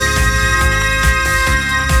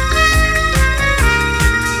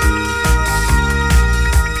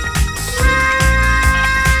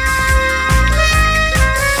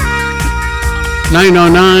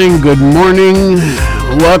9:09, good morning.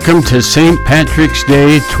 Welcome to St. Patrick's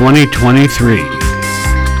Day 2023.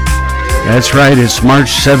 That's right, it's March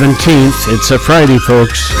 17th. It's a Friday,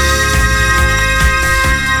 folks.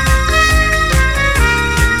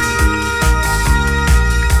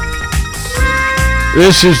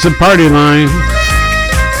 This is the party line.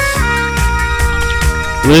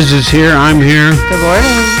 Liz is here, I'm here. Good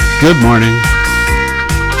morning. Good morning.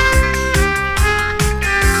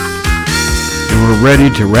 And we're ready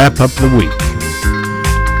to wrap up the week.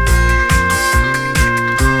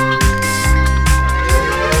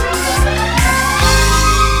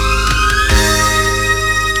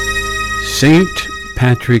 St.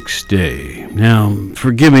 Patrick's Day. Now,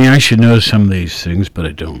 forgive me, I should know some of these things, but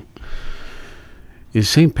I don't. Is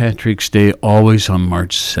St. Patrick's Day always on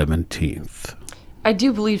March 17th? I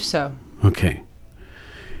do believe so. Okay.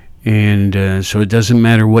 And so it doesn't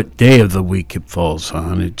matter what day of the week it falls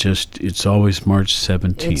on. It's always March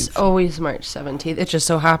 17th. It's always March 17th. It just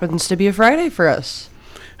so happens to be a Friday for us.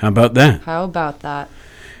 How about that? How about that?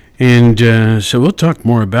 And so we'll talk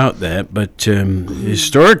more about that. But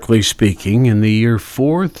historically speaking, in the year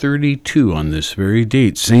 432 on this very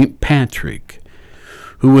date, St. Patrick,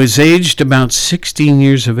 who was aged about 16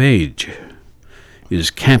 years of age,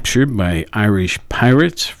 is captured by Irish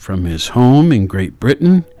pirates from his home in Great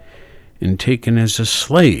Britain and taken as a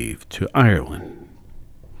slave to Ireland.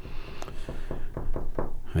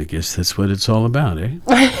 I guess that's what it's all about, eh?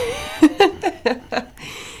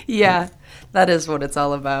 Yeah, that is what it's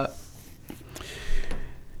all about.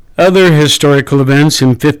 Other historical events: in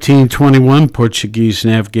 1521, Portuguese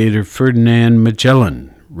navigator Ferdinand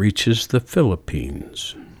Magellan reaches the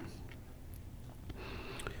Philippines.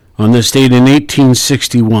 On this date in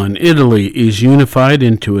 1861, Italy is unified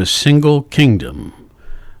into a single kingdom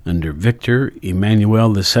under Victor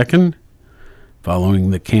Emmanuel II, following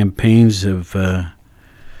the campaigns of, led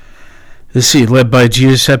by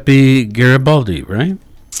Giuseppe Garibaldi, right?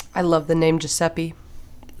 I love the name Giuseppe.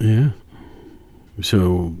 Yeah.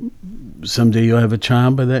 So someday you'll have a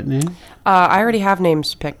child by that name? I already have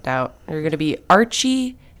names picked out. They're going to be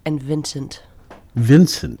Archie and Vincent.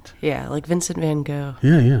 Vincent. Yeah, like Vincent Van Gogh.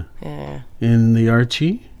 Yeah. Yeah. And the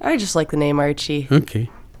Archie? I just like the name Archie. Okay,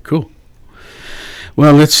 cool.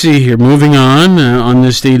 Well, let's see here. Moving on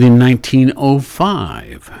this date in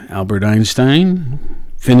 1905, Albert Einstein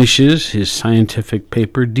finishes his scientific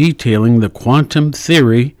paper detailing the quantum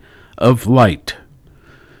theory of light,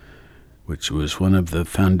 which was one of the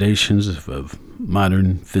foundations of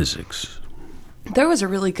modern physics. There was a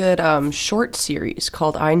really good short series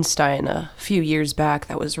called Einstein a few years back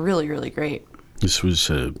that was really, really great. This was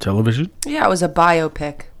television? Yeah, it was a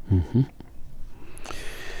biopic. Mm-hmm.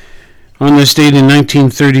 On this date in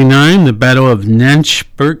 1939, the Battle of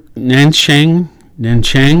Nanchang,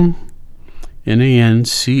 Nanchang,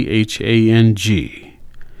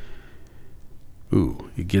 Ooh,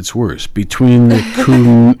 it gets worse. Between the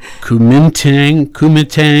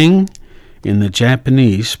Kuomintang and the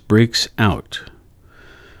Japanese breaks out.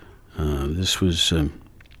 This was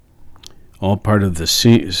all part of the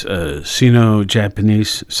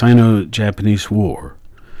Sino-Japanese War,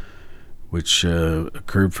 which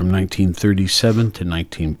occurred from 1937 to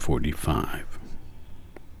 1945.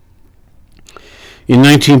 In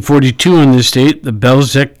 1942, on this date, the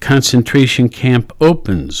Belzec concentration camp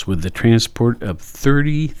opens with the transport of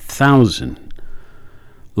 30,000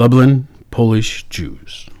 Lublin Polish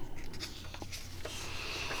Jews.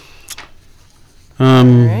 All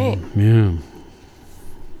right. Yeah.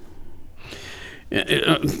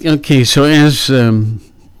 Okay, so as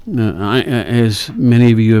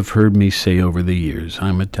many of you have heard me say over the years,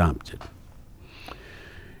 I'm adopted.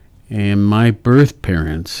 And my birth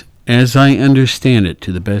parents, as I understand it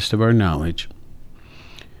to the best of our knowledge,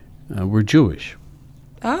 were Jewish.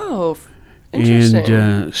 Oh, interesting.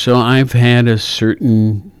 And so I've had a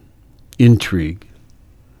certain intrigue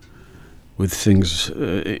with things,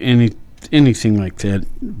 anything like that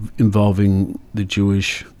involving the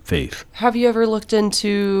Jewish faith. Have you ever looked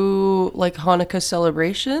into like Hanukkah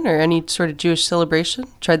celebration or any sort of Jewish celebration?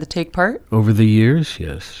 Tried to take part? Over the years,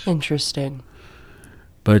 yes. Interesting.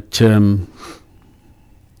 But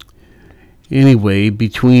anyway,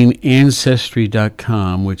 between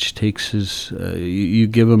Ancestry.com, which takes us, you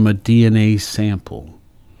give them a DNA sample,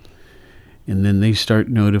 and then they start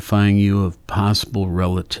notifying you of possible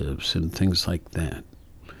relatives and things like that.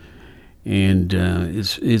 And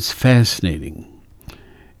it's fascinating.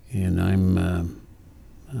 And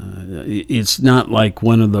it's not like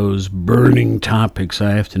one of those burning topics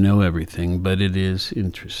I have to know everything, but it is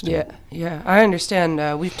interesting. Yeah, I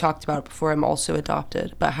understand. We've talked about it before. I'm also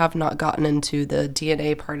adopted, but have not gotten into the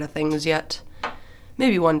DNA part of things yet.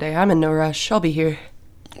 Maybe one day. I'm in no rush. I'll be here.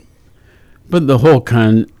 But the whole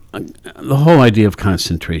idea of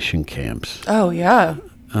concentration camps, Oh, yeah.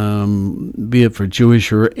 be it for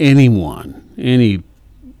Jewish or anyone, any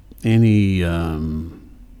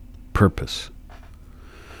purpose,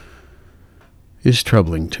 is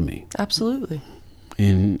troubling to me. Absolutely.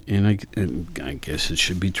 And I guess it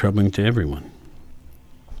should be troubling to everyone.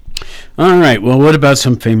 All right, well, what about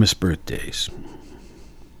some famous birthdays?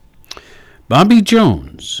 Bobby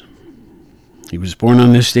Jones. He was born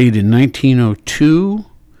on this date in 1902.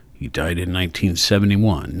 He died in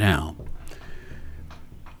 1971. Now,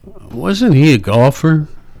 wasn't he a golfer?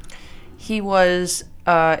 He was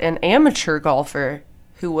an amateur golfer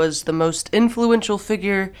who was the most influential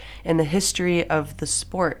figure in the history of the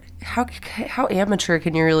sport. How amateur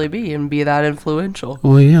can you really be and be that influential?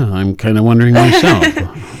 Well, yeah, I'm kind of wondering myself.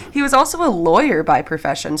 He was also a lawyer by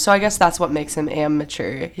profession, so I guess that's what makes him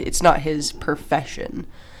amateur. It's not his profession.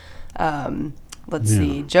 Let's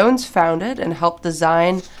see. Jones founded and helped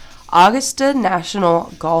design Augusta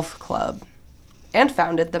National Golf Club and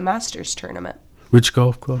founded the Masters Tournament. Which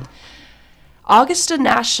golf club? Augusta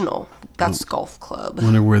National. That's golf club. I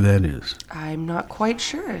wonder where that is. I'm not quite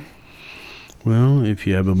sure. Well, if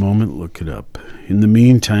you have a moment, look it up. In the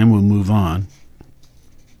meantime, we'll move on.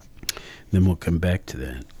 Then we'll come back to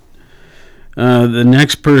that. The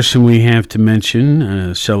next person we have to mention,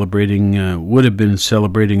 would have been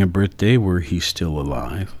celebrating a birthday were he still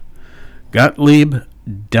alive, Gottlieb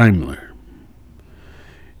Daimler.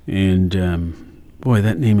 And, boy,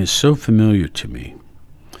 that name is so familiar to me.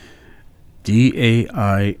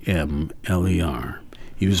 Daimler.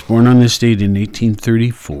 He was born on this date in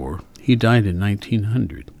 1834. He died in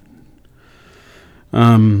 1900.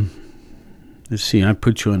 Let's see, I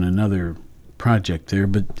put you on another project there,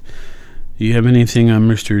 but do you have anything on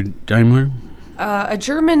Mr. Daimler? A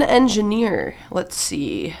German engineer. Let's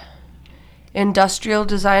see. Industrial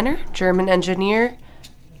designer, German engineer,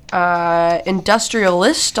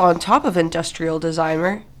 industrialist on top of industrial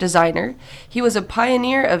designer. He was a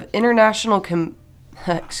pioneer of internal combustion,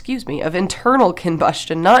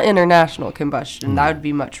 not international combustion. That would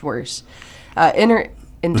be much worse.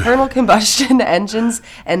 Internal combustion engines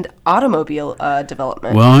and automobile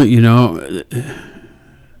development. Well,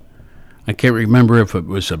 I can't remember if it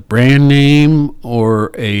was a brand name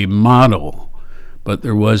or a model, but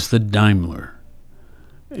there was the Daimler,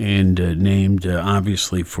 and named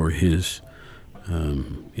obviously for his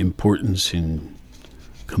importance in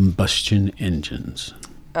combustion engines.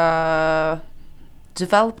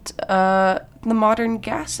 Developed the modern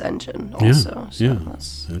gas engine also.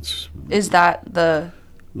 Is that the...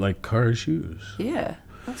 Like cars use. Yeah,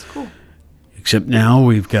 that's cool. Except now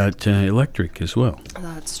we've got electric as well.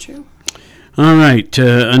 That's true. All right,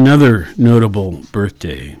 another notable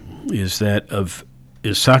birthday is that of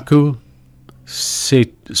Isaku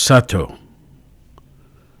Sato.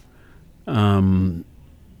 Eisaku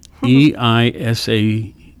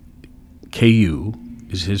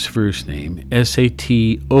is his first name.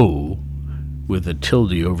 Sato with a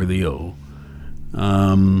tilde over the O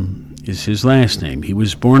is his last name. He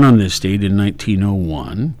was born on this date in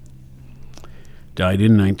 1901. Died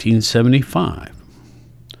in 1975.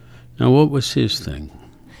 Now, what was his thing?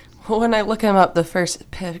 Well, when I look him up,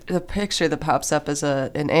 the picture that pops up is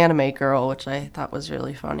an anime girl, which I thought was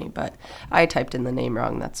really funny, but I typed in the name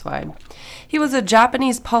wrong, that's why. He was a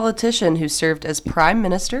Japanese politician who served as prime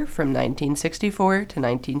minister from 1964 to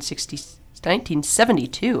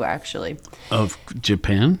 1972, actually. Of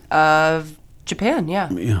Japan? Of Japan, yeah.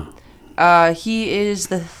 Yeah. He is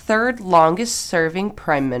the third longest serving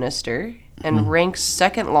prime minister and ranks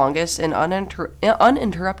second longest in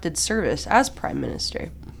uninterrupted service as prime minister.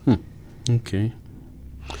 Okay.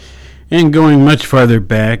 And going much farther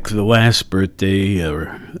back, the last birthday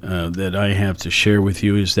that I have to share with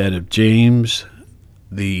you is that of James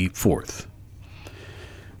the Fourth.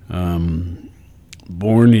 Born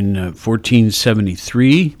in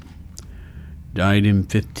 1473, died in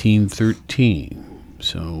 1513.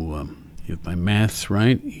 So, if my math's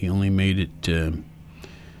right, he only made it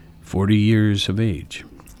 40 years of age.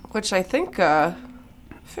 Which I think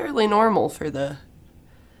fairly normal for the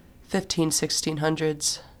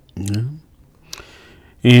 1600s. Yeah.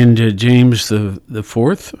 And James the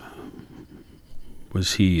Fourth,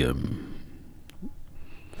 was he,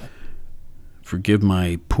 forgive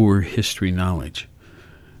my poor history knowledge,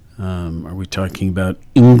 are we talking about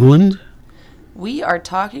England? We are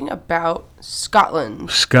talking about Scotland.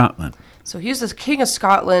 Scotland. So he was the King of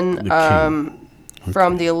Scotland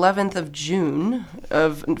from the 11th of June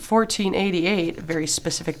of 1488, a very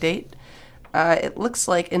specific date. It looks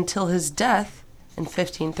like until his death in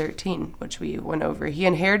 1513, which we went over. He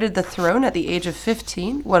inherited the throne at the age of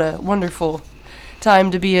 15. What a wonderful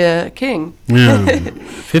time to be a king. Yeah,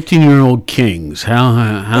 15-year-old kings.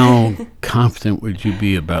 How confident would you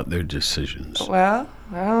be about their decisions? Well,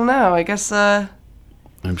 I don't know. I guess I'm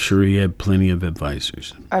sure he had plenty of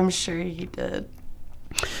advisors. I'm sure he did.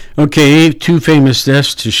 Okay, 2 famous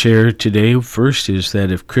deaths to share today. First is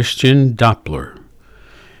that of Christian Doppler.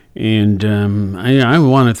 And I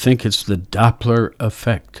want to think it's the Doppler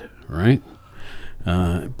effect, right?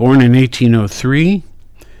 Born in 1803,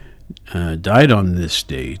 died on this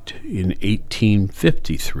date in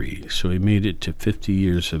 1853. So he made it to 50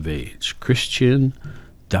 years of age. Christian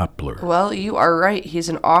Doppler. Well, you are right. He's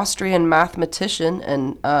an Austrian mathematician,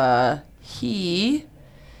 and he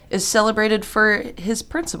is celebrated for his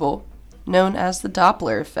principle, known as the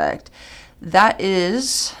Doppler effect. That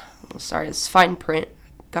is, sorry, it's fine print.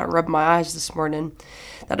 Got to rub my eyes this morning.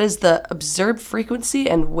 That is the observed frequency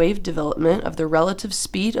and wave development of the relative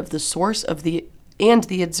speed of the source of the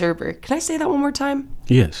observer. Can I say that one more time?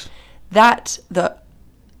 Yes.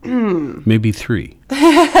 Maybe 3.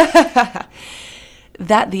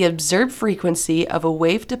 That the observed frequency of a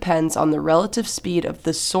wave depends on the relative speed of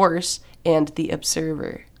the source and the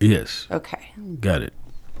observer. Yes. Okay. Got it.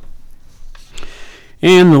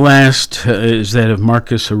 And the last is that of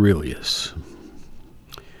Marcus Aurelius.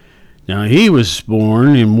 Now, he was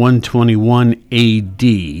born in 121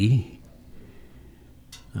 A.D.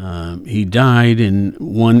 He died in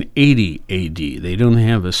 180 A.D. They don't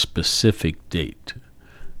have a specific date.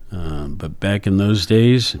 But back in those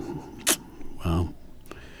days, well,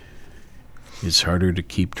 it's harder to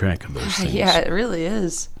keep track of those things. Yeah, it really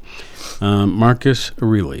is. Marcus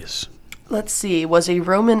Aurelius. Let's see. Was a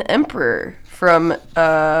Roman emperor from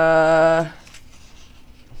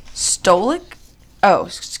Stoic? Oh,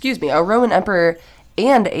 excuse me. A Roman emperor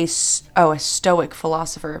and a Stoic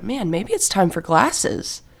philosopher. Man, maybe it's time for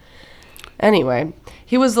glasses. Anyway,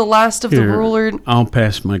 he was the last of the ruler. I'll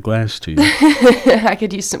pass my glass to you. I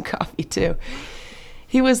could use some coffee too.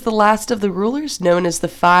 He was the last of the rulers known as the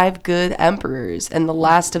 5 Good Emperors, and the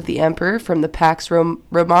last of the emperor from the Pax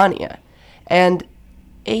Romana, and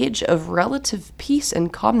age of relative peace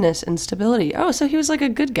and calmness and stability. Oh, so he was like a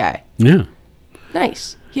good guy. Yeah.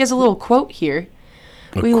 Nice. He has a little quote here.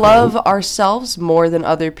 We love ourselves more than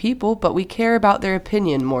other people, but we care about their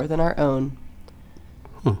opinion more than our own.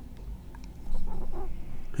 Huh.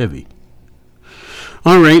 Heavy.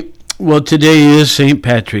 All right. Well, today is St.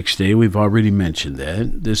 Patrick's Day. We've already mentioned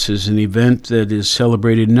that. This is an event that is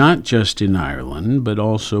celebrated not just in Ireland, but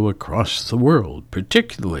also across the world,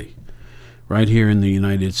 particularly right here in the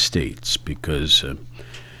United States, because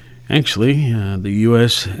actually the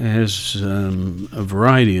U.S. has a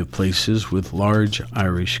variety of places with large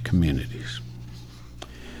Irish communities.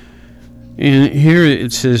 And here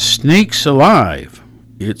it says, Snakes Alive.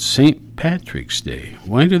 It's St. Patrick's Day.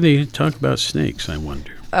 Why do they talk about snakes, I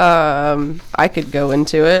wonder? I could go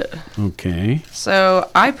into it. Okay. So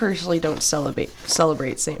I personally don't celebrate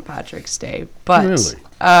St. Patrick's Day, but Really?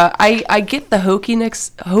 I get the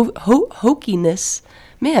hokiness.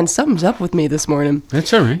 Man, something's up with me this morning.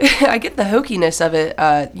 That's all right. I get the hokiness of it,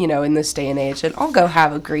 in this day and age, and I'll go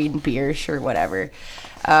have a green beer, sure, whatever.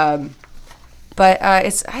 But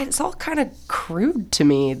it's all kind of crude to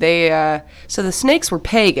me. So the snakes were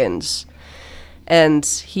pagans, and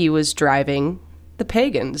he was driving the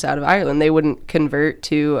pagans out of Ireland. They wouldn't convert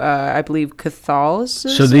to, I believe,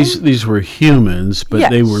 Catholicism. So these were humans, but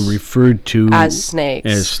Yes. they were referred to as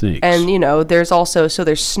snakes. And, there's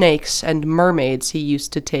there's snakes and mermaids. He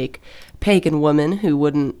used to take pagan women who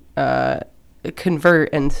wouldn't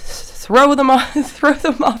convert and throw them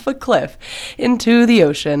off a cliff into the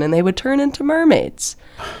ocean, and they would turn into mermaids.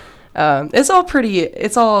 It's all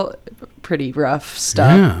pretty rough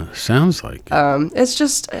stuff. Yeah, sounds like it.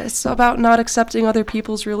 It's about not accepting other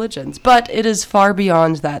people's religions, but it is far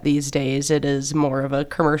beyond that these days. It is more of a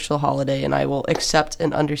commercial holiday, and I will accept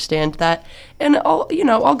and understand that, and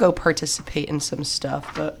I'll go participate in some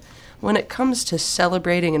stuff. But when it comes to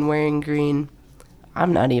celebrating and wearing green,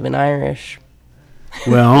 I'm not even Irish.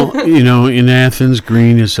 Well, in Athens,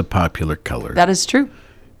 green is a popular color. That is true.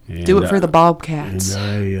 And, Do it for the Bobcats.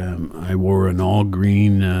 And I wore an all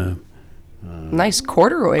green Nice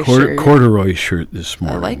corduroy shirt. Corduroy shirt this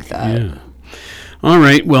morning. I like that. Yeah. All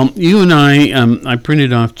right. Well, you and I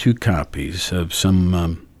printed off 2 copies of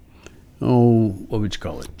some, what would you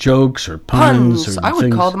call it? Jokes or puns? Or I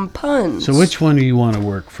would call them puns. So which one do you want to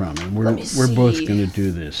work from? And we're both see. going to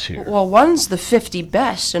do this here. Well, one's the 50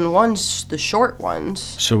 best, and one's the short ones.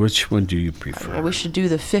 So which one do you prefer? We should do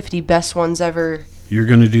the 50 best ones ever You're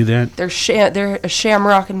going to do that? They're a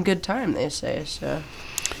shamrockin' good time, they say. So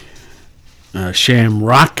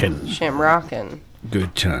Shamrockin'. Shamrockin'.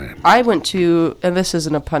 Good time. I went to, and this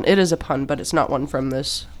isn't a pun. It is a pun, but it's not one from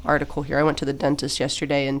this article here. I went to the dentist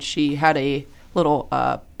yesterday, and she had a little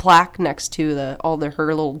plaque next to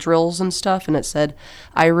her little drills and stuff, and it said,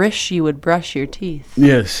 "I wish you would brush your teeth."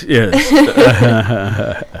 Yes.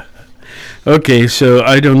 Okay, so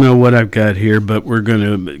I don't know what I've got here, but we're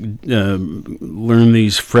going to learn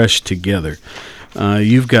these fresh together.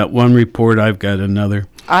 You've got one report, I've got another.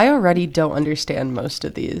 I already don't understand most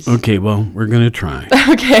of these. Okay, well, we're going to try.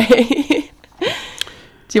 Okay.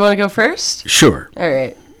 Do you want to go first? Sure. All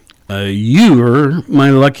right. You're my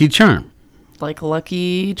lucky charm. Like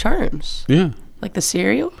Lucky Charms? Yeah. Like the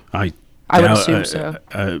cereal? I would assume so.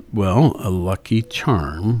 Well, a lucky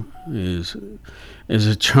charm is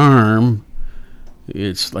a charm.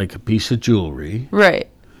 It's like a piece of jewelry. Right.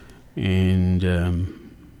 And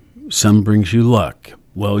some brings you luck.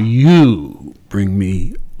 Well, you bring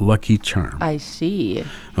me lucky charm. I see.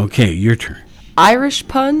 Okay, your turn. Irish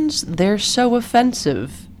puns, they're so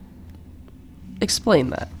offensive.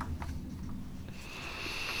 Explain that.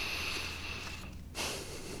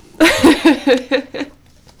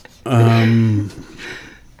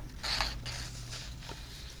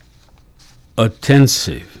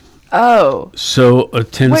 Attensive. Oh. So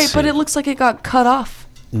attensive. Wait, but it looks like it got cut off.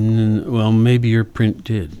 Well, maybe your print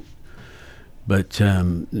did. But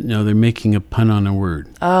no, they're making a pun on a word.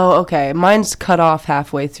 Oh, okay. Mine's cut off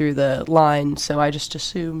halfway through the line, so I just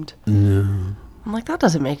assumed. No. I'm like, that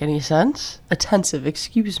doesn't make any sense. Attensive,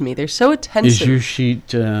 excuse me. They're so attensive. Is your sheet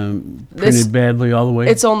printed badly all the way?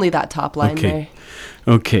 It's only that top line there.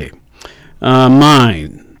 Okay.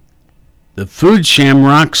 Mine. The food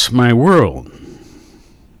shamrocks my world.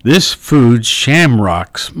 This food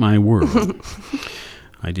shamrocks my world.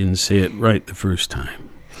 I didn't say it right the first time.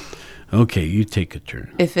 Okay, you take a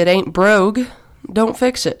turn. If it ain't brogue, don't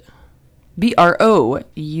fix it. B-R-O-G-U-E.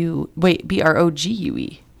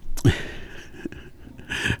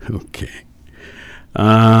 Okay.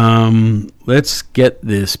 Let's get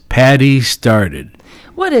this patty started.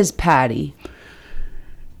 What is patty?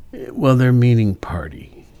 Well, they're meaning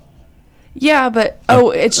party. Yeah, but,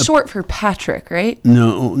 it's short for Patrick, right?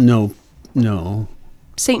 No.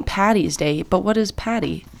 St. Patty's Day, but what is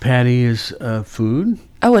patty? Patty is food.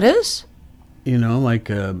 Oh, it is? You know,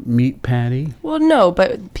 like a meat patty. Well, no,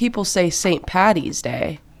 but people say St. Patty's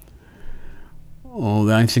Day. Oh,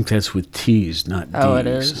 I think that's with T's, not D's. Oh, it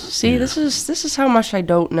is. See, this is how much I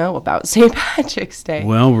don't know about St. Patrick's Day.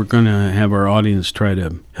 Well, we're going to have our audience try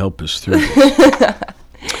to help us through this.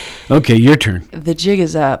 Okay, your turn. The jig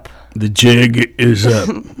is up. The jig is up.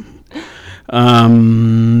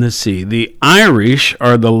 Let's see. The Irish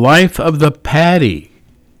are the life of the paddy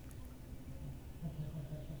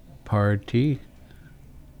party.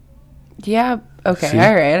 Yeah. Okay. See?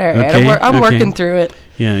 All right. Okay, I'm working through it.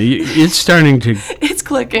 Yeah, it's starting to. It's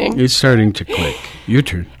clicking. It's starting to click. Your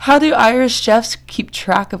turn. How do Irish chefs keep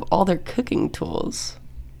track of all their cooking tools?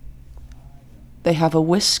 They have a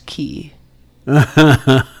whiskey.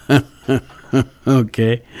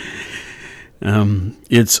 Okay.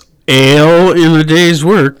 It's ale in a day's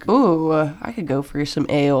work. Ooh, I could go for some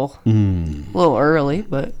ale. A little early,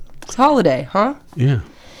 but it's holiday, huh? Yeah.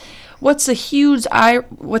 What's a huge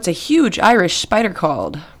Irish spider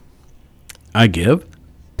called? I give.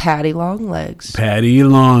 Patty Longlegs. Patty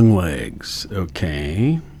Longlegs.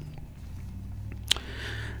 Okay.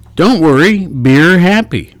 Don't worry, beer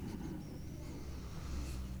happy.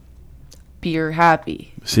 Beer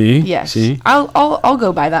happy. See? Yes. See? I'll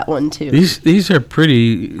go by that one too. These are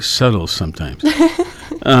pretty subtle sometimes.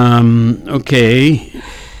 Okay.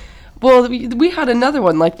 Well, we had another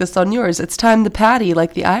one like this on yours. It's time to patty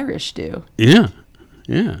like the Irish do. Yeah.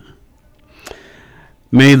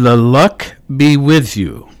 May the luck be with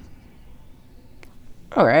you.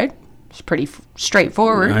 All right. It's pretty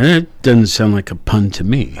straightforward. That doesn't sound like a pun to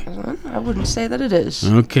me. I wouldn't say that it is.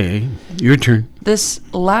 Okay. Your turn. This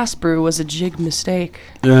last brew was a jig mistake.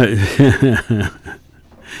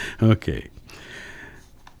 Okay.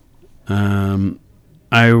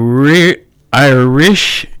 I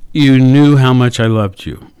wish you knew how much I loved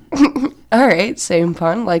you. All right, same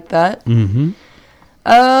pun like that. Mm-hmm.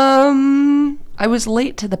 I was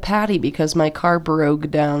late to the patty because my car broke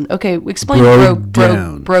down. Okay, explain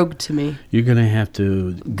brogue to me. You're gonna have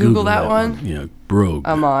to Google that one. Yeah, brogue.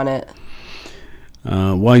 I'm on it.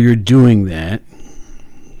 While you're doing that,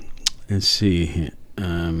 let's see.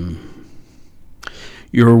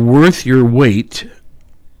 You're worth your weight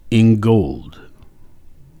in gold.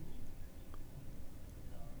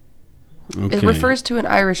 Okay. It refers to an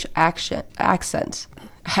Irish accent.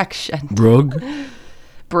 Brogue?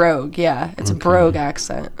 Brogue, yeah. It's a brogue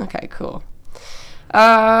accent. Okay, cool.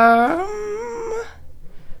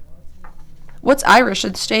 What's Irish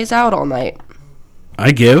and stays out all night?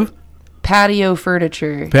 I give? Patio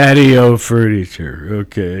furniture. Patio furniture.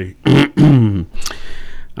 Okay.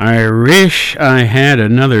 I wish I had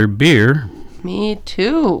another beer. Me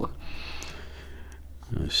too.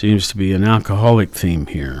 Seems to be an alcoholic theme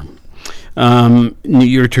here.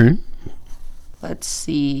 Your turn. Let's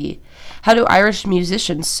see. How do Irish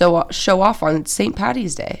musicians show off on St.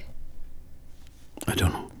 Paddy's Day? I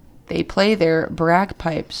don't know. They play their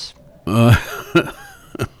bagpipes.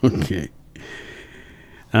 Okay.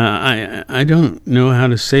 I don't know how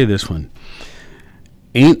to say this one.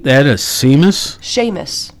 Ain't that a Seamus?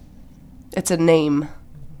 Seamus. It's a name.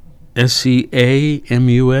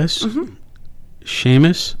 Seamus? Mm-hmm.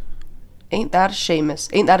 Seamus? Ain't that a Seamus?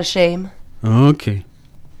 Ain't that a shame? Okay.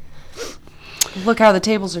 Look how the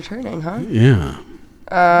tables are turning, huh? Yeah.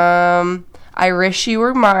 I wish you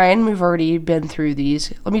were mine. We've already been through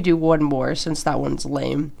these. Let me do one more since that one's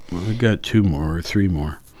lame. Well, I got 2 more or 3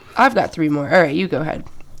 more. I've got 3 more. All right, you go ahead.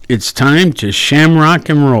 It's time to shamrock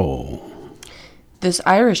and roll. This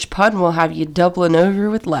Irish pun will have you doubling over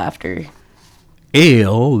with laughter.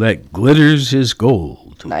 Ale that glitters is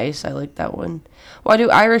gold. Nice, I like that one. Why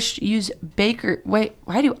do Irish use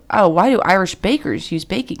why do Irish bakers use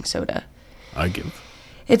baking soda? I give.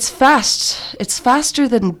 It's fast. It's faster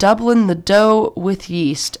than doubling the dough with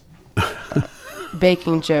yeast.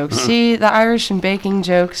 Baking jokes. See, the Irish and baking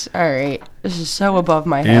jokes. All right. This is so above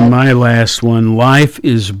my head. And my last one, life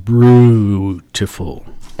is beautiful.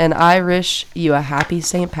 And I wish you a happy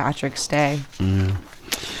St. Patrick's Day. Yeah.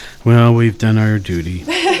 Well, we've done our duty.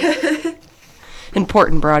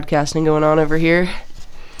 Important broadcasting going on over here.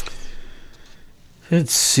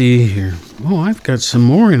 Let's see here. Oh, I've got some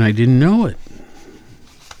more and I didn't know it.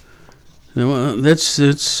 Well, that's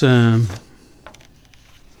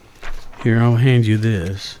here, I'll hand you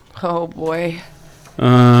this. Oh, boy.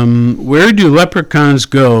 Where do leprechauns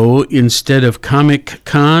go instead of Comic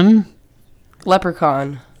Con?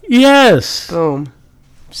 Leprechaun. Yes. Boom.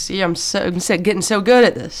 See, I'm getting so good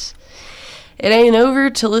at this. It ain't over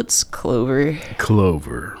till it's clover.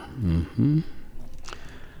 Clover. Mm-hmm.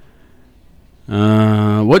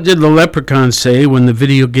 What did the leprechaun say when the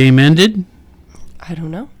video game ended? I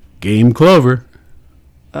don't know. Game Clover.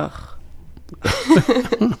 Ugh.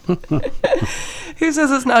 Who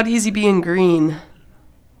says it's not easy being green?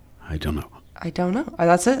 I don't know. I don't know.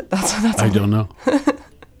 That's it. That's I don't know.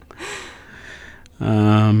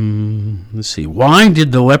 Let's see. Why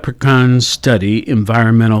did the leprechaun study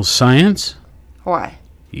environmental science? Why?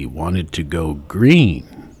 He wanted to go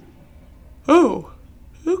green. Oh,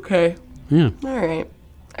 okay. Yeah. All right.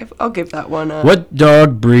 I'll give that one a... What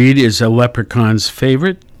dog breed is a leprechaun's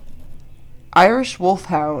favorite? Irish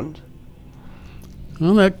Wolfhound.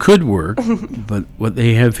 Well, that could work, but what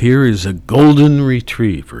they have here is a golden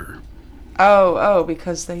retriever. Oh,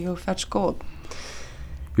 because they go fetch gold.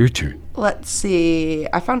 Your turn. Let's see.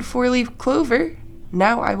 I found 4-leaf clover.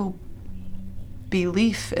 Now I will be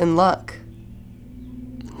leaf in luck.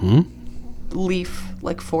 Leaf,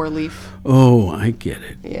 like 4-leaf. Oh, I get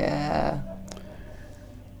it. Yeah.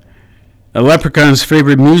 A leprechaun's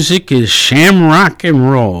favorite music is shamrock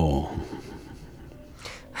and roll.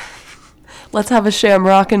 Let's have a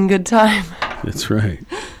shamrock and good time. That's right.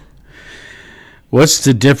 What's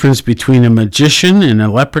the difference between a magician and a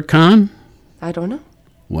leprechaun? I don't know.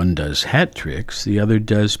 One does hat tricks, the other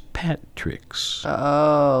does pat tricks.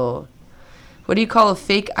 Oh. What do you call a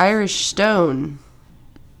fake Irish stone?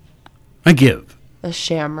 I give. A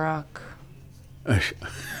shamrock. I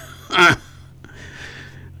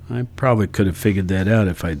probably could have figured that out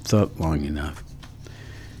if I'd thought long enough.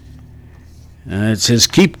 It says,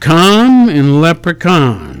 keep calm in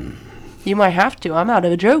leprechaun. You might have to. I'm out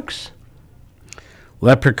of jokes.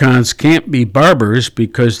 Leprechauns can't be barbers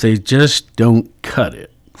because they just don't cut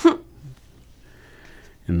it.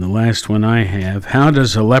 And the last one I have, how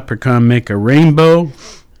does a leprechaun make a rainbow?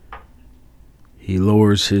 He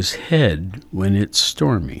lowers his head when it's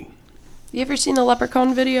stormy. You ever seen a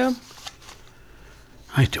leprechaun video?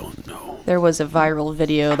 I don't know. There was a viral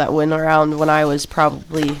video that went around when I was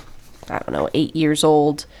probably, 8 years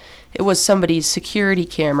old. It was somebody's security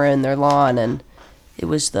camera in their lawn, and it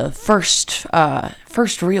was the first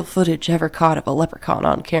real footage ever caught of a leprechaun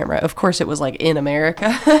on camera. Of course, it was like in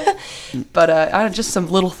America, but just some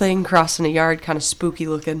little thing crossing a yard, kind of spooky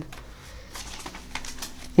looking.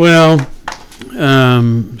 Well,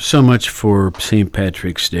 so much for St.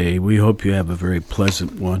 Patrick's Day. We hope you have a very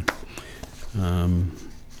pleasant one.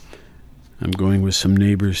 I'm going with some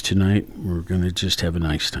neighbors tonight. We're going to just have a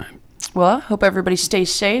nice time. Well, I hope everybody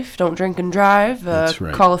stays safe. Don't drink and drive. That's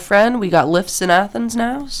right. Call a friend. We got lifts in Athens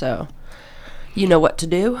now, so you know what to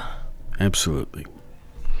do. Absolutely.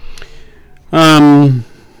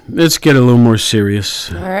 Let's get a little more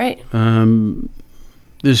serious. All right.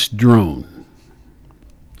 This drone.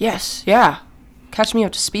 Yes, yeah. Catch me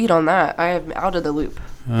up to speed on that. I am out of the loop.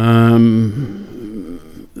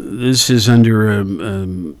 This is under a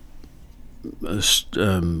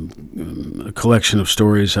collection of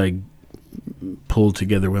stories I pulled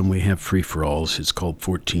together when we have free-for-alls. It's called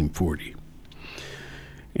 1440.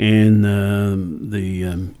 And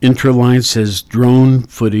the intro line says, drone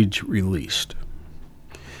footage released.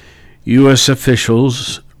 U.S.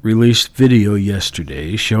 officials released video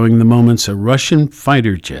yesterday showing the moments a Russian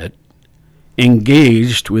fighter jet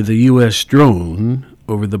engaged with a U.S. drone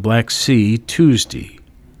over the Black Sea Tuesday,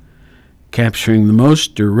 capturing the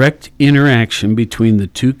most direct interaction between the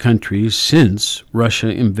two countries since Russia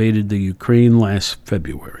invaded the Ukraine last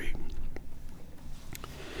February.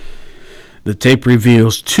 The tape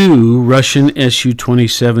reveals two Russian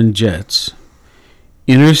Su-27 jets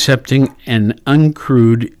intercepting an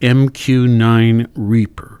uncrewed MQ-9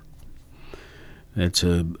 Reaper. That's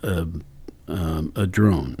a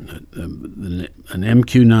drone. An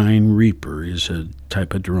MQ-9 Reaper is a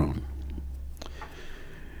type of drone.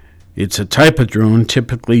 It's a type of drone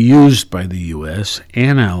typically used by the U.S.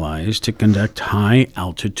 and allies to conduct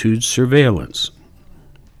high-altitude surveillance.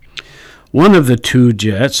 One of the two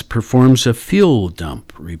jets performs a fuel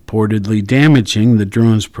dump, reportedly damaging the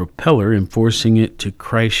drone's propeller and forcing it to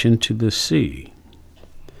crash into the sea.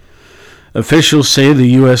 Officials say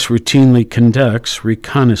the U.S. routinely conducts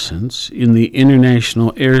reconnaissance in the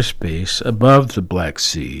international airspace above the Black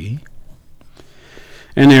Sea,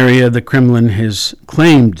 an area the Kremlin has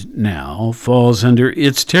claimed now falls under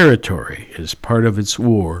its territory as part of its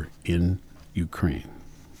war in Ukraine.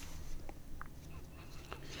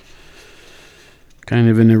 Kind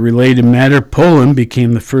of in a related matter, Poland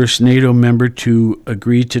became the first NATO member to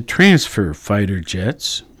agree to transfer fighter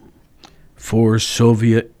jets, 4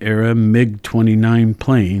 Soviet-era MiG-29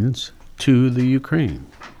 planes, to the Ukraine.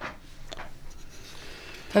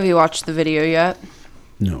 Have you watched the video yet?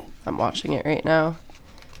 No. I'm watching it right now.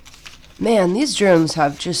 Man, these drones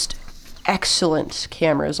have just excellent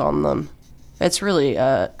cameras on them. It's really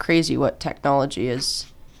crazy what technology is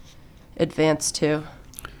advanced to.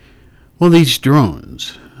 Well, these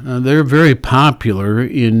drones, they're very popular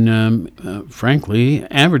in, frankly,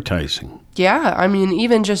 advertising. Yeah, I mean,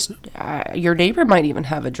 even just your neighbor might even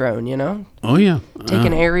have a drone, you know? Oh, yeah. Take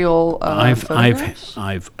an aerial photographs?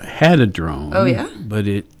 I've had a drone. Oh, yeah? But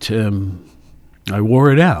I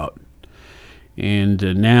wore it out.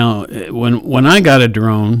 And now, when I got a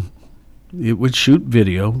drone, it would shoot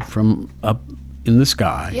video from up in the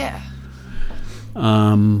sky. Yeah.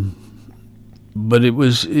 But it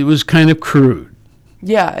was kind of crude.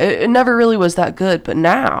 Yeah, it never really was that good, but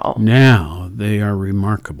now they are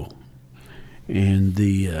remarkable. And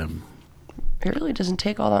it really doesn't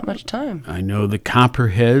take all that much time. I know the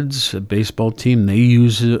Copperheads, a baseball team, they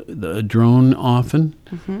use a drone often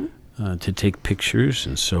to take pictures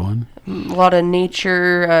and so on. A lot of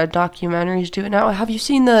nature documentaries do it now. Have you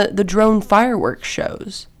seen the drone fireworks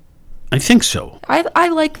shows? I think so. I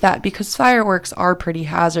like that because fireworks are pretty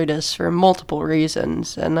hazardous for multiple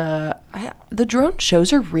reasons, and the drone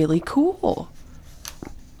shows are really cool.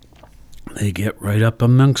 They get right up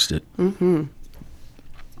amongst it. Mm-hmm.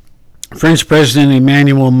 French President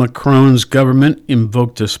Emmanuel Macron's government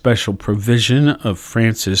invoked a special provision of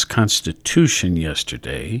France's constitution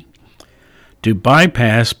yesterday to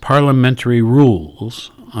bypass parliamentary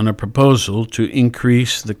rules on a proposal to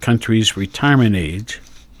increase the country's retirement age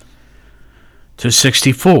to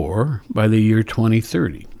 64 by the year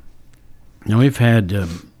 2030. Now, we've had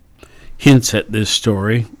hints at this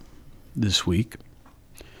story this week,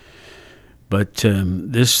 but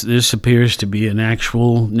this appears to be an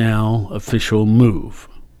actual, now official move.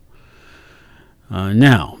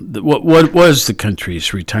 What was the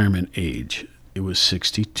country's retirement age? It was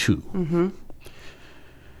 62. Mm-hmm.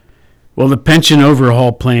 Well, the pension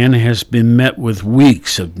overhaul plan has been met with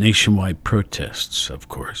weeks of nationwide protests, of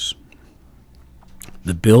course.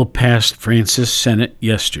 The bill passed France's Senate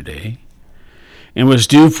yesterday and was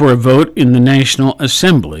due for a vote in the National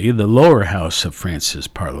Assembly, the lower house of France's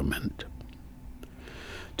parliament.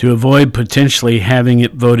 To avoid potentially having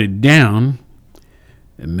it voted down,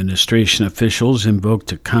 administration officials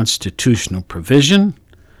invoked a constitutional provision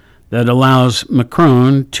that allows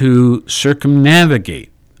Macron to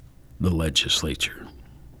circumnavigate the legislature.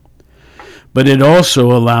 but it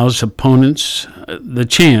also allows opponents the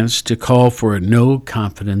chance to call for a no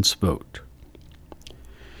confidence vote.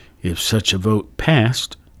 If such a vote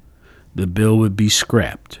passed, the bill would be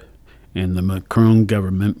scrapped and the Macron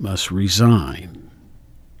government must resign.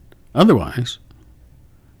 Otherwise,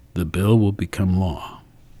 the bill will become law.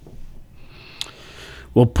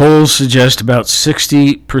 Well, polls suggest about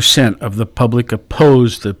 60% of the public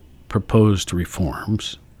oppose the proposed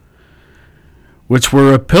reforms, which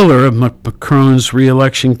were a pillar of Macron's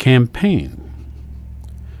re-election campaign.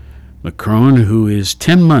 Macron, who is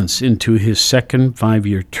 10 months into his second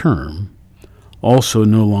 5-year term, also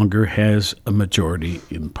no longer has a majority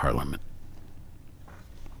in Parliament.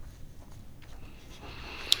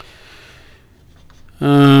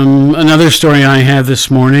 Another story I have this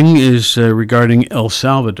morning is regarding El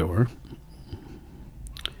Salvador.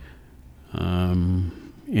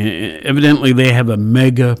 Evidently, they have a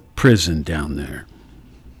mega prison down there.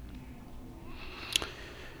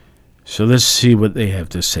 So let's see what they have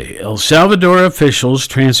to say. El Salvador officials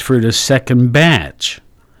transferred a second batch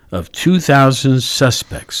of 2,000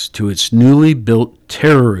 suspects to its newly built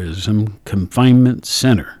terrorism confinement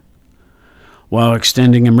center, while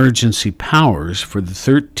extending emergency powers for the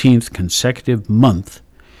 13th consecutive month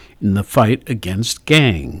in the fight against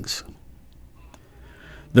gangs.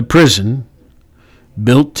 The prison,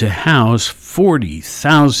 built to house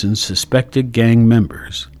 40,000 suspected gang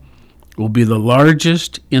members, will be the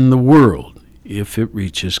largest in the world if it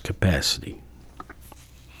reaches capacity.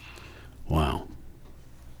 Wow.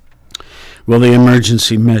 Well, the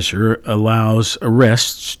emergency measure allows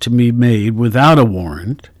arrests to be made without a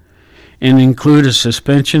warrant and include a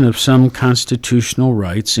suspension of some constitutional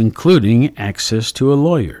rights, including access to a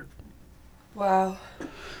lawyer. Wow.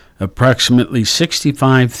 Approximately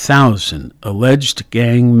 65,000 alleged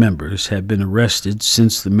gang members have been arrested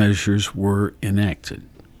since the measures were enacted.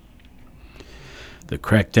 The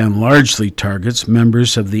crackdown largely targets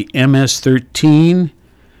members of the MS-13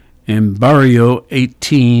 and Barrio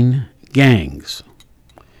 18 gangs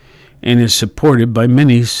and is supported by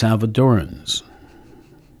many Salvadorans.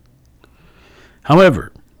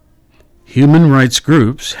 However, human rights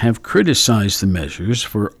groups have criticized the measures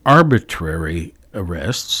for arbitrary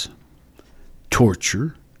arrests,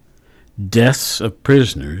 torture, deaths of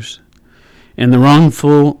prisoners, and the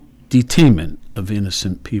wrongful detainment of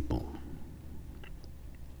innocent people.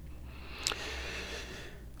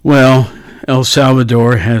 Well, El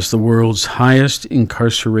Salvador has the world's highest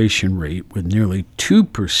incarceration rate, with nearly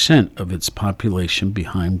 2% of its population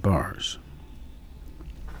behind bars.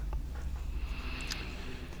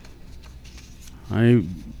 I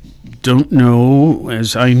don't know,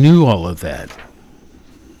 as I knew all of that.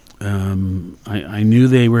 I knew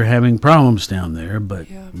they were having problems down there, but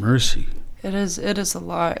mercy. It is a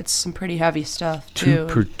lot. It's some pretty heavy stuff, too.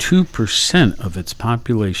 2% of its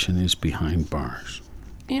population is behind bars.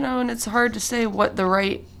 And it's hard to say what the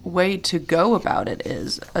right way to go about it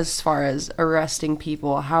is, as far as arresting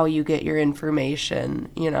people, how you get your information,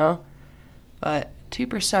 But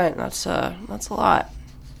 2%, that's a lot.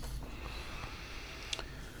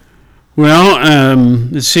 Well,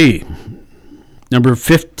 let's see. Number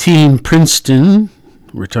 15, Princeton.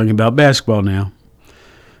 We're talking about basketball now.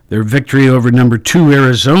 Their victory over number 2,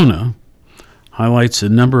 Arizona, highlights a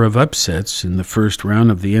number of upsets in the first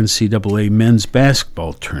round of the NCAA men's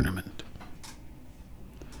basketball tournament.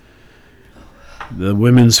 The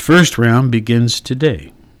women's first round begins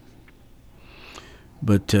today.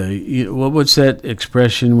 But what's that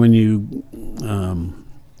expression when you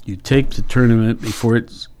take the tournament before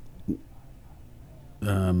it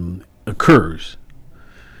occurs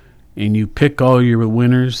and you pick all your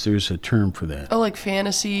winners? There's a term for that. Oh, like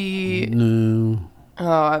fantasy? No.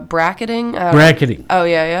 Bracketing? Bracketing. Oh,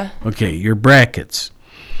 yeah. Okay, your brackets.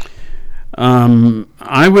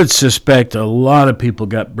 I would suspect a lot of people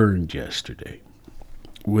got burned yesterday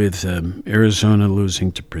with Arizona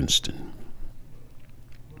losing to Princeton.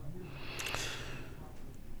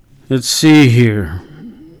 Let's see here.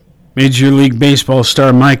 Major League Baseball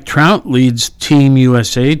star Mike Trout leads Team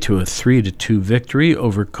USA to a 3-2 victory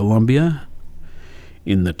over Colombia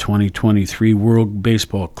in the 2023 World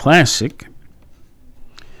Baseball Classic.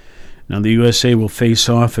 Now, the USA will face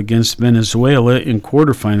off against Venezuela in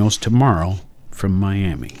quarterfinals tomorrow from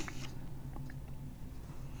Miami.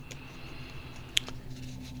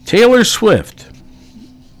 Taylor Swift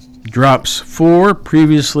drops 4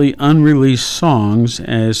 previously unreleased songs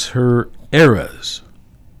as her Eras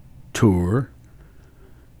tour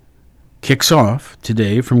kicks off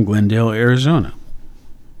today from Glendale, Arizona.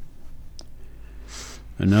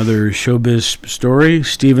 Another showbiz story,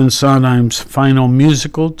 Stephen Sondheim's final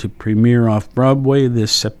musical to premiere off-Broadway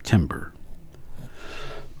this September.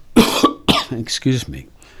 excuse me.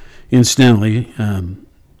 Incidentally,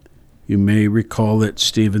 you may recall that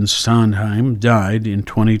Stephen Sondheim died in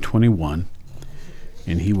 2021,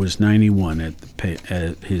 and he was 91 at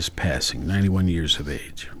his passing, 91 years of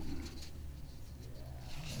age.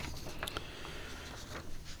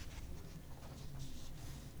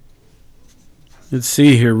 Let's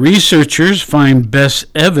see here. Researchers find best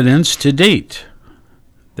evidence to date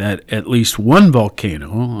that at least one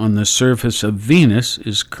volcano on the surface of Venus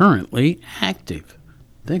is currently active.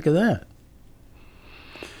 Think of that.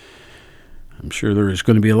 I'm sure there is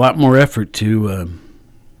going to be a lot more effort to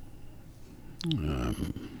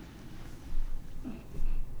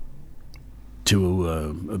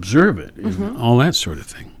observe it and all that sort of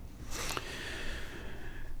thing.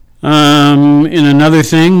 In another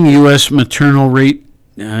thing, U.S. maternal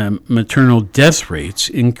death rates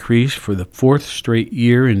increased for the fourth straight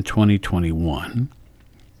year in 2021.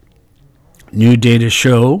 New data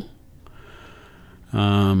shows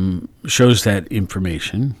that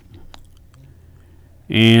information.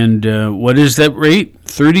 And what is that rate?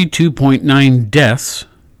 32.9 deaths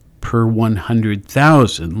per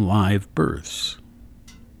 100,000 live births.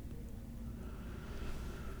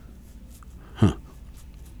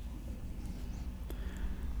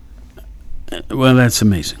 Well, that's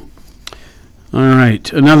amazing. All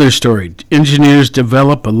right, another story. Engineers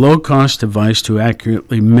develop a low-cost device to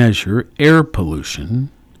accurately measure air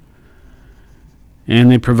pollution,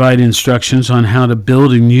 and they provide instructions on how to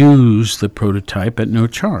build and use the prototype at no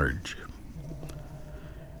charge.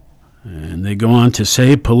 And they go on to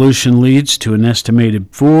say pollution leads to an estimated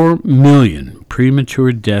 4 million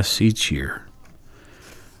premature deaths each year,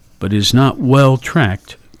 but is not well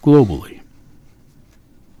tracked globally.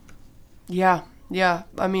 Yeah.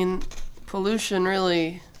 I mean, pollution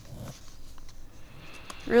really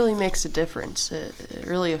makes a difference. It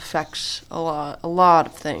really affects a lot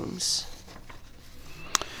of things.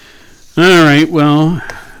 All right, well,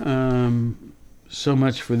 so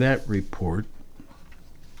much for that report.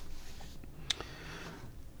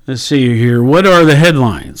 Let's see here. What are the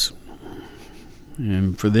headlines?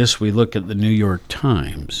 And for this, we look at the New York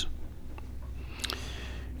Times.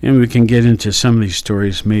 And we can get into some of these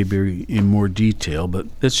stories maybe in more detail, but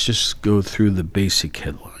let's just go through the basic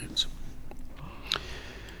headlines.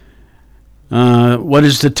 What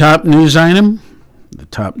is the top news item? The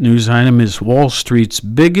top news item is Wall Street's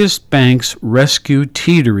biggest banks rescue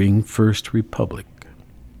teetering First Republic.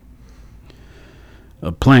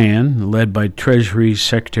 A plan led by Treasury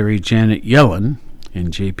Secretary Janet Yellen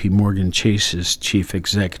and J.P. Morgan Chase's chief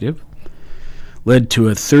executive led to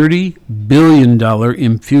a $30 billion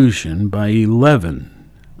infusion by 11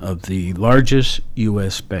 of the largest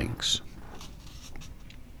U.S. banks.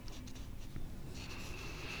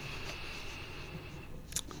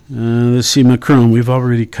 Let's see, Macron, we've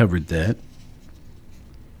already covered that.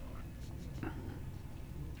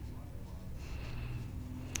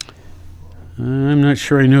 I'm not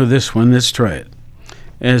sure I know this one. Let's try it.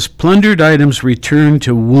 As plundered items return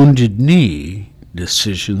to Wounded Knee,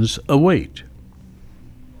 decisions await.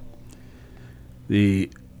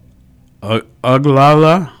 The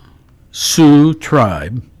Oglala Sioux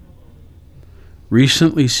tribe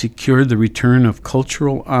recently secured the return of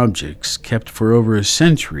cultural objects kept for over a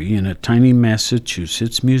century in a tiny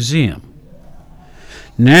Massachusetts museum.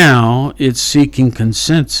 Now it's seeking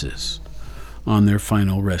consensus on their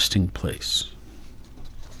final resting place.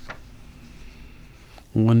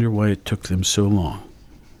 I wonder why it took them so long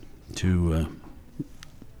to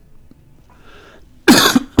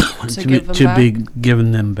be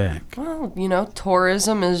given them back. Well,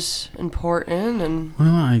 tourism is important, and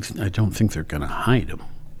well, I don't think they're going to hide them.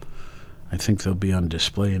 I think they'll be on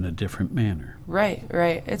display in a different manner. Right.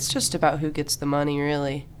 It's just about who gets the money,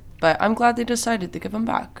 really. But I'm glad they decided to give them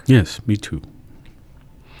back. Yes, me too.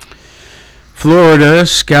 Florida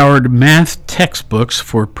scoured math textbooks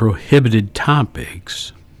for prohibited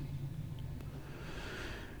topics.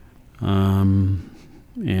 And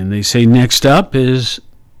they say next up is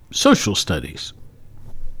social studies.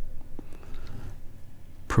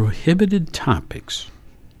 Prohibited topics.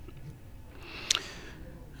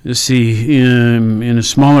 Let's see, in a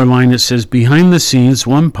smaller line it says, behind the scenes,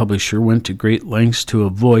 one publisher went to great lengths to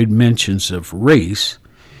avoid mentions of race,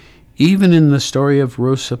 even in the story of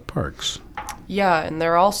Rosa Parks. Yeah, and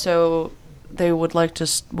they would like to,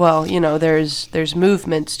 there's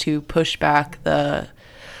movements to push back the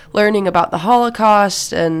learning about the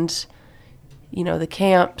Holocaust and the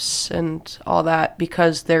camps and all that,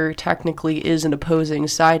 because there technically is an opposing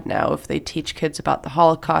side now. If they teach kids about the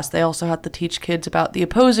Holocaust, they also have to teach kids about the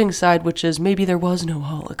opposing side, which is maybe there was no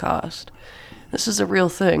Holocaust. This is a real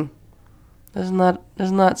thing. Isn't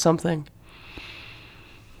that something?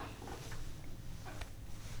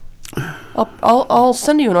 I'll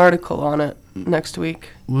send you an article on it next week.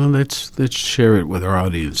 Well, let's share it with our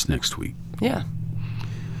audience next week. Yeah.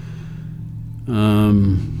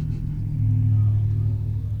 From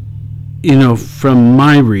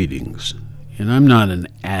my readings, and I'm not an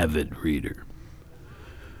avid reader,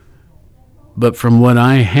 but from what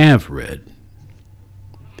I have read,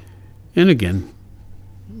 and again,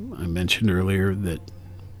 I mentioned earlier that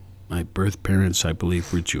my birth parents, I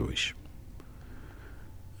believe, were Jewish.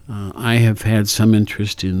 I have had some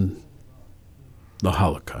interest in the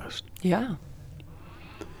Holocaust. Yeah.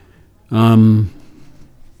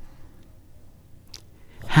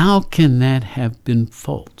 How can that have been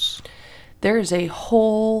false? There is a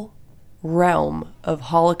whole realm of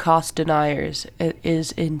Holocaust deniers. It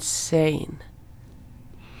is insane.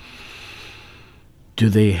 Do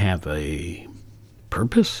they have a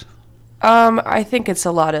purpose? I think it's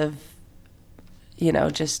a lot of,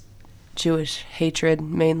 just Jewish hatred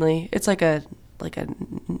mainly. It's like a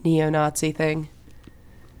neo-Nazi thing.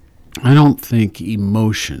 I don't think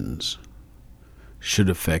emotions should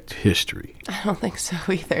affect history. I don't think so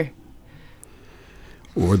either.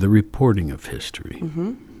 Or the reporting of history.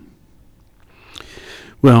 Mm-hmm.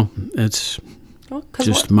 Well, that's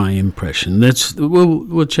just my impression.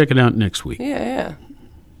 We'll check it out next week. Yeah.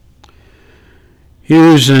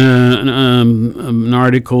 Here's an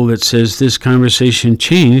article that says this conversation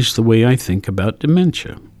changed the way I think about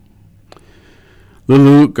dementia.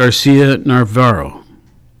 Lulu Garcia Navarro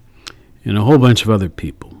and a whole bunch of other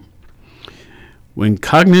people. When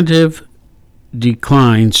cognitive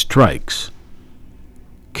decline strikes,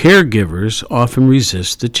 caregivers often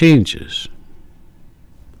resist the changes.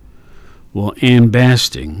 Well, Ann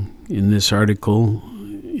Basting, in this article,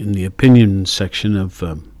 in the opinion section of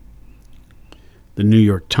the New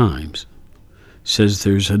York Times, says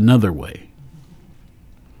there's another way.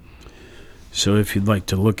 So if you'd like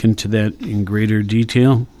to look into that in greater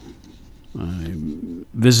detail,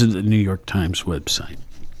 visit the New York Times website.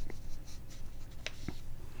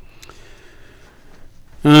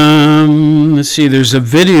 Let's see, there's a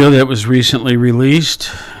video that was recently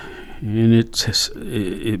released, and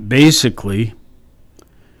it basically,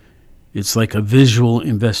 it's like a visual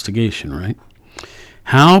investigation, right?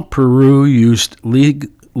 How Peru used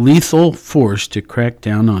lethal force to crack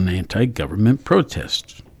down on anti-government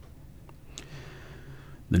protests.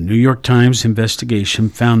 The New York Times investigation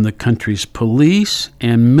found the country's police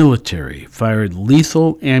and military fired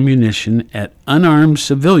lethal ammunition at unarmed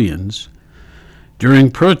civilians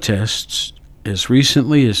during protests as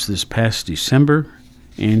recently as this past December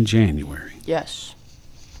and January. Yes.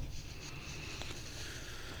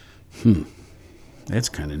 That's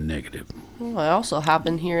kind of negative. Well, it also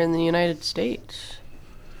happened here in the United States.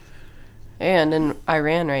 And in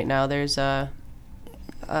Iran right now, there's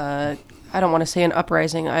I don't want to say an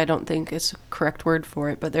uprising. I don't think it's a correct word for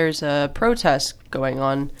it, but there's a protest going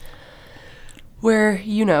on where,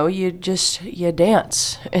 you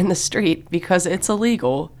dance in the street because it's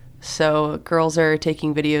illegal. So girls are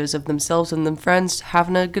taking videos of themselves and their friends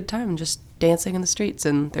having a good time, just dancing in the streets,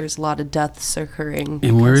 and there's a lot of deaths occurring.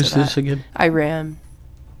 And where is this again? Iran.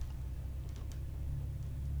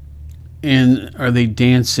 And are they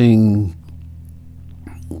dancing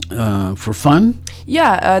for fun?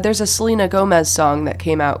 Yeah, there's a Selena Gomez song that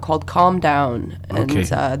came out called Calm Down, and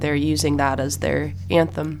Okay. They're using that as their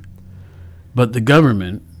anthem. But the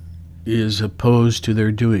government is opposed to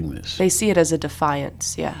their doing this. They see it as a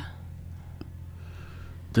defiance, yeah.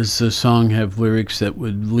 Does the song have lyrics that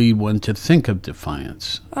would lead one to think of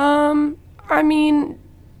defiance? I mean,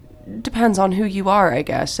 depends on who you are, I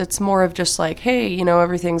guess. It's more of just like, hey,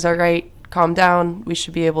 everything's all right, calm down. We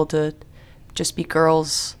should be able to just be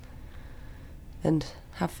girls and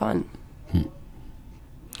have fun.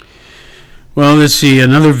 Well, let's see.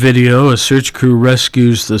 Another video. A search crew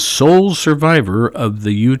rescues the sole survivor of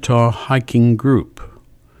the Utah hiking group.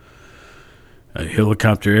 A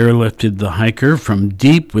helicopter airlifted the hiker from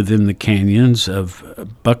deep within the canyons of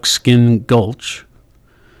Buckskin Gulch,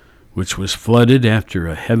 which was flooded after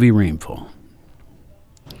a heavy rainfall.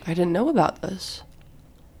 I didn't know about this.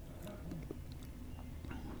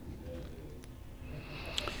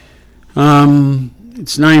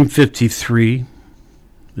 It's 9:53.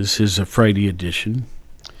 This is a Friday edition.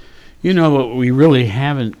 What we really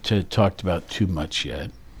haven't talked about too much yet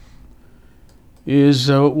is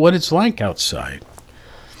what it's like outside.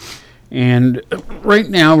 And right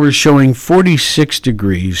now we're showing 46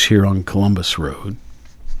 degrees here on Columbus Road.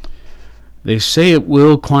 They say it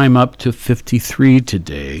will climb up to 53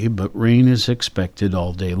 today, but rain is expected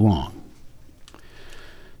all day long.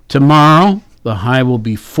 Tomorrow, the high will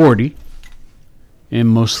be 40 and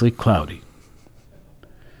mostly cloudy.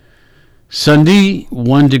 Sunday,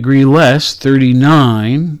 1 degree less,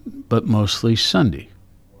 39, but mostly Sunday.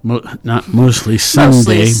 Not mostly Sunday.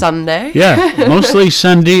 Mostly Sunday. Yeah, mostly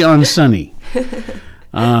Sunday on sunny.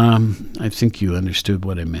 I think you understood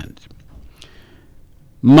what I meant.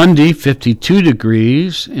 Monday, 52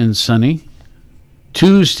 degrees and sunny.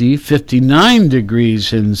 Tuesday, 59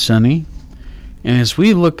 degrees and sunny. And as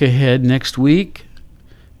we look ahead next week,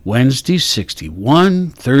 Wednesday, 61,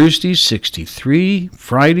 Thursday, 63,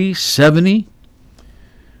 Friday, 70.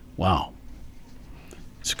 Wow.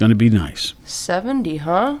 It's going to be nice. 70,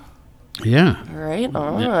 huh? Yeah. Right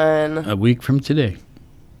on. A week from today.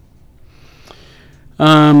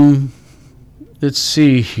 Let's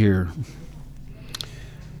see here.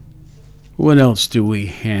 What else do we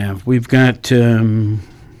have? We've got...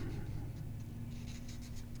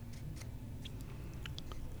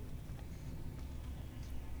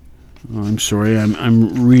 I'm sorry,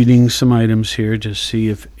 I'm reading some items here to see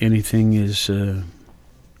if anything is...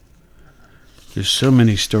 There's so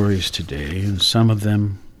many stories today, and some of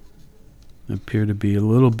them appear to be a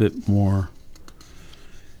little bit more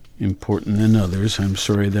important than others. I'm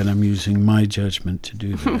sorry that I'm using my judgment to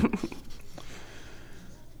do that.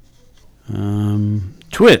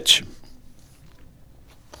 Twitch.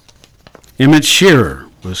 Emmett Shearer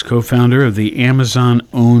was co-founder of the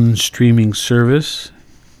Amazon-owned streaming service,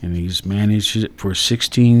 and he's managed it for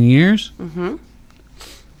 16 years. Mm-hmm.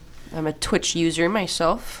 I'm a Twitch user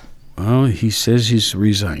myself. Well, he says he's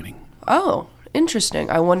resigning. Oh, interesting.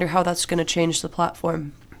 I wonder how that's going to change the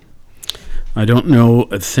platform. I don't know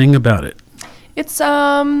a thing about it. It's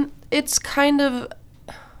kind of...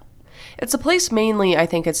 It's a place mainly, I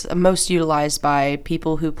think it's most utilized by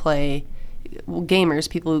people who play... gamers,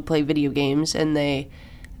 people who play video games, and they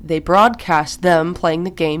broadcast them playing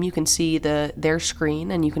the game. You can see their screen,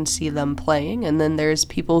 and you can see them playing, and then there's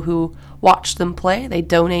people who watch them play. They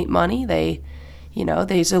donate money.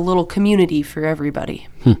 There's a little community for everybody.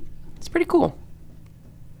 It's pretty cool.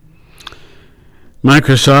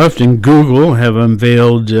 Microsoft and Google have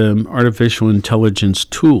unveiled artificial intelligence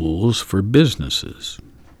tools for businesses.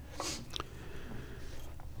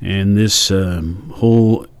 And this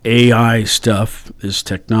whole AI stuff, this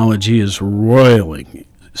technology is roiling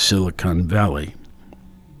Silicon Valley.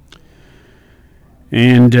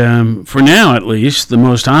 And for now, at least, the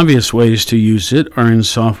most obvious ways to use it are in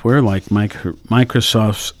software like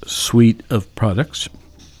Microsoft's suite of products.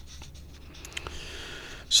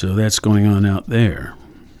 So that's going on out there.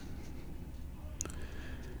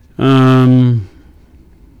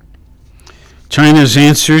 China's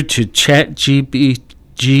answer to ChatGPT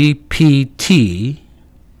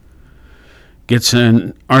gets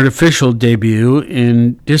an artificial debut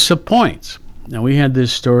and disappoints. Now, we had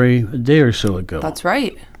this story a day or so ago. That's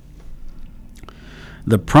right.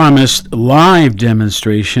 The promised live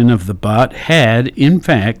demonstration of the bot had, in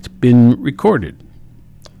fact, been recorded.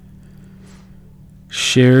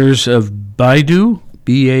 Shares of Baidu,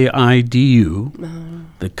 B-A-I-D-U,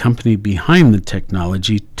 the company behind the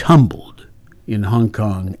technology, tumbled in Hong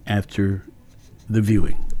Kong after the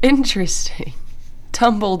viewing. Interesting.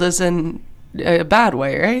 Tumbled as in a bad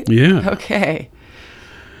way, right? Yeah. Okay.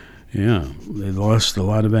 Yeah, they lost a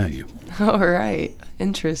lot of value. All right.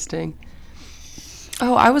 Interesting.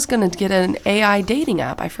 Oh, I was going to get an AI dating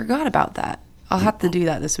app. I forgot about that. I'll have to do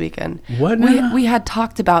that this weekend. What now? We had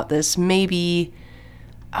talked about this maybe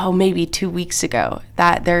 2 weeks ago,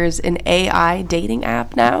 that there's an AI dating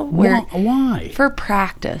app now. Why? For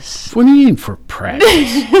practice. What do you mean for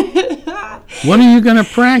practice? What are you going to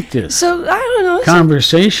practice? So, I don't know.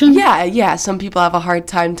 Conversation? Yeah. Some people have a hard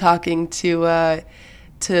time talking to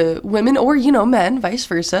women or, men, vice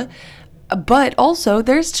versa. But also,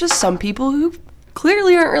 there's just some people who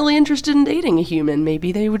clearly aren't really interested in dating a human.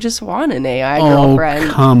 Maybe they would just want an AI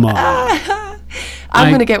girlfriend. Oh, come on. I'm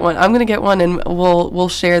going to get one. And we'll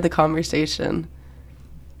share the conversation.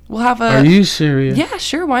 We'll have a... Are you serious? Yeah,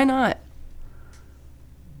 sure. Why not?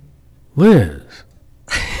 Liz.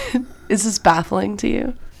 Is this baffling to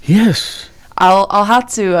you? Yes. I'll have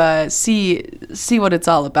to see what it's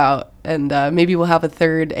all about, and maybe we'll have a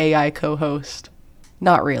third AI co-host.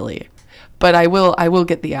 Not really, but I will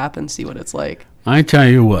get the app and see what it's like. I tell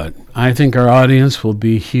you what, I think our audience will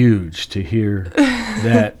be huge to hear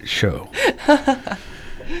that show.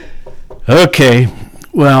 Okay,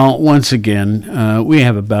 well, once again, we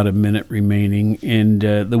have about a minute remaining, and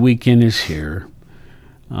the weekend is here.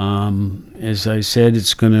 As I said,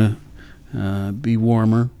 it's going to be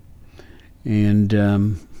warmer, and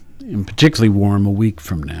particularly warm a week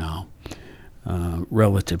from now,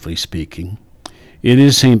 relatively speaking. It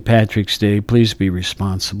is St. Patrick's Day. Please be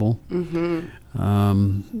responsible. Mm-hmm.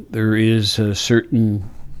 There is a certain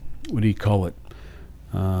what do you call it?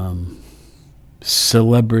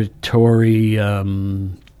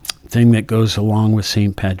 Celebratory thing that goes along with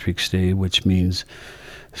St. Patrick's Day, which means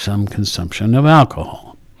some consumption of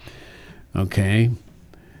alcohol. Okay?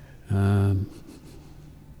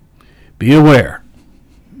 Be aware,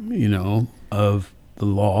 of the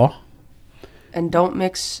law. And don't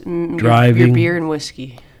mix driving, your beer and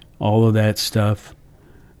whiskey. All of that stuff.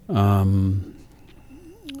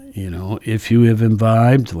 If you have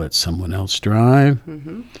imbibed, let someone else drive.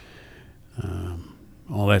 Mm-hmm.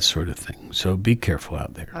 All that sort of thing. So be careful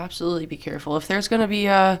out there. Absolutely be careful. If there's going to be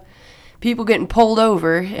people getting pulled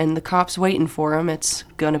over and the cops waiting for them, it's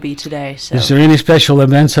going to be today. So. Is there any special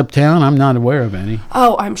events uptown? I'm not aware of any.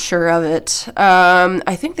 Oh, I'm sure of it.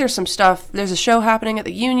 I think there's some stuff. There's a show happening at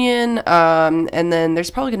the Union, and then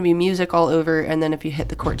there's probably going to be music all over. And then if you hit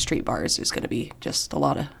the Court Street bars, there's going to be just a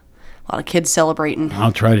lot of kids celebrating.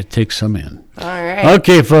 I'll try to take some in. All right.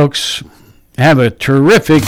 Okay, folks. Have a terrific